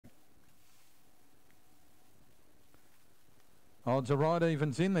Odds are right,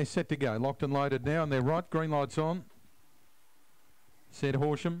 evens in. They're set to go. Locked and loaded now, and they're right. Green lights on. Said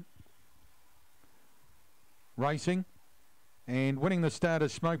Horsham. Racing. And winning the start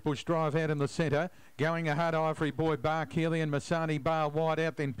is Smokebush Drive out in the centre. Going a hard Ivory Boy, Bark Healy and Masani Bale wide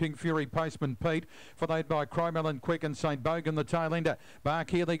out. Then Pink Fury, Postman Pete. Followed by Cromwell Quick and St. Bogan, the tail ender.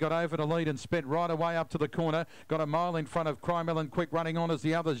 Bark Healy got over to lead and sped right away up to the corner. Got a mile in front of Cromwell Quick running on as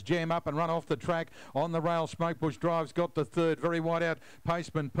the others jam up and run off the track. On the rail, Smokebush Drive's got the third. Very wide out,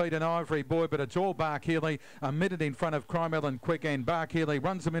 Postman Pete and Ivory Boy. But it's all Bark Healy. A minute in front of Cromwell Quick. And Bark Healy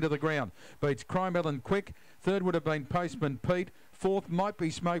runs them into the ground. Beats Cromwell Quick. Third would have been Postman Pete. Fourth might be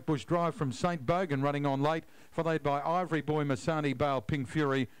Smokebush Drive from St. Bogan running on late, followed by Ivory Boy, Masani Bale, Pink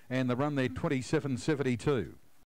Fury, and the run there 27.72.